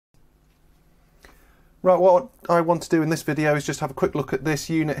Right, what I want to do in this video is just have a quick look at this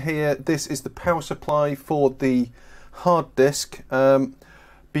unit here. This is the power supply for the hard disk.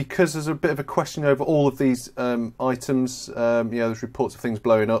 Because there's a bit of a question over all of these items, there's reports of things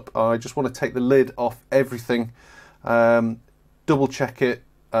blowing up. I just want to take the lid off everything, double check it,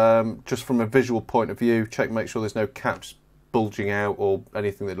 just from a visual point of view, make sure there's no caps bulging out or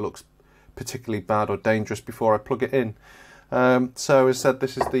anything that looks particularly bad or dangerous before I plug it in. So as I said,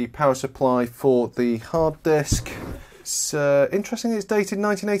 this is the power supply for the hard disk. It's interesting, it's dated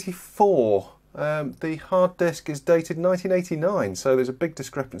 1984. The hard disk is dated 1989, so there's a big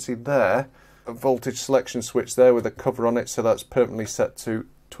discrepancy there. A voltage selection switch there with a cover on it, so that's permanently set to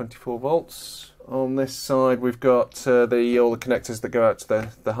 24 volts. On this side we've got all the connectors that go out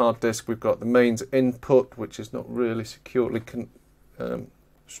to the hard disk. We've got the mains input, which is not really securely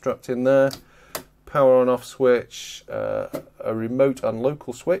strapped in there. Power on off switch, a remote and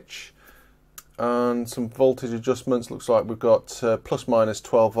local switch, and some voltage adjustments. Looks like we've got plus minus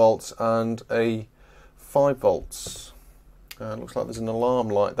 12 volts and a 5 volts. Looks like there's an alarm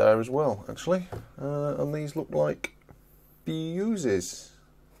light there as well, actually. And these look like fuses.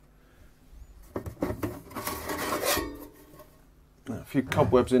 A few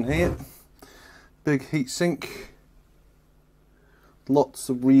cobwebs in here. Big heatsink. Lots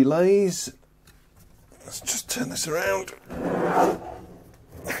of relays. Let's just turn this around.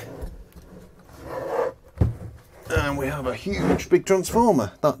 And we have a huge big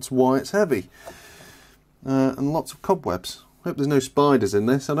transformer. That's why it's heavy. And lots of cobwebs. Hope there's no spiders in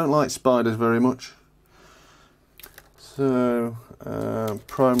this. I don't like spiders very much. So,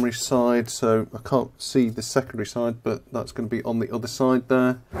 primary side, so I can't see the secondary side, but that's going to be on the other side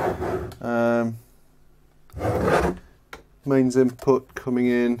there. Mains input coming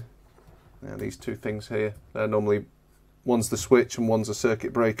in. Now these two things here, they're normally, one's the switch and one's a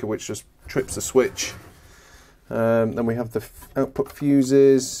circuit breaker which just trips the switch. Then we have the output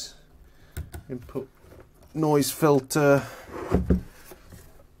fuses, input noise filter,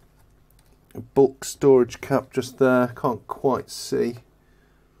 a bulk storage cap just there, can't quite see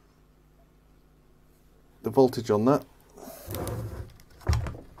the voltage on that.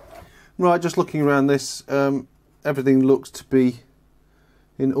 Right, just looking around this, everything looks to be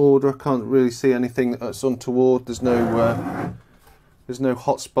in order. I can't really see anything that's untoward. There's no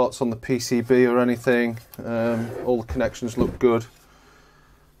hot spots on the PCB or anything. All the connections look good.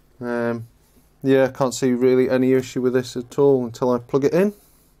 Yeah, I can't see really any issue with this at all until I plug it in.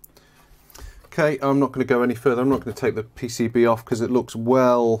 Okay, I'm not going to go any further. I'm not going to take the PCB off because it looks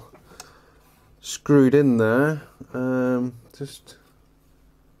well screwed in there. Just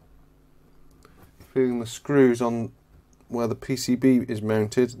feeling the screws on where the PCB is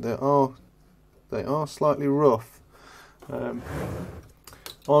mounted, they are slightly rough. Given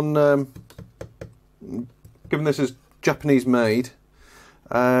this is Japanese made,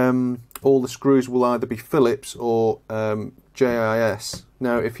 all the screws will either be Phillips or JIS.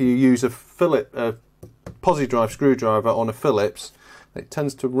 Now, if you use a posi drive screwdriver on a Phillips, it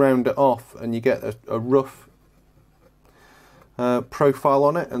tends to round it off, and you get a rough profile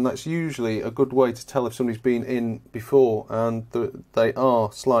on it, and that's usually a good way to tell if somebody's been in before. And they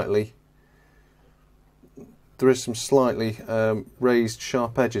are slightly, there is some slightly raised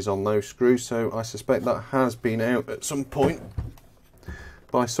sharp edges on those screws, so I suspect that has been out at some point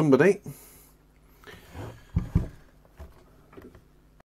by somebody.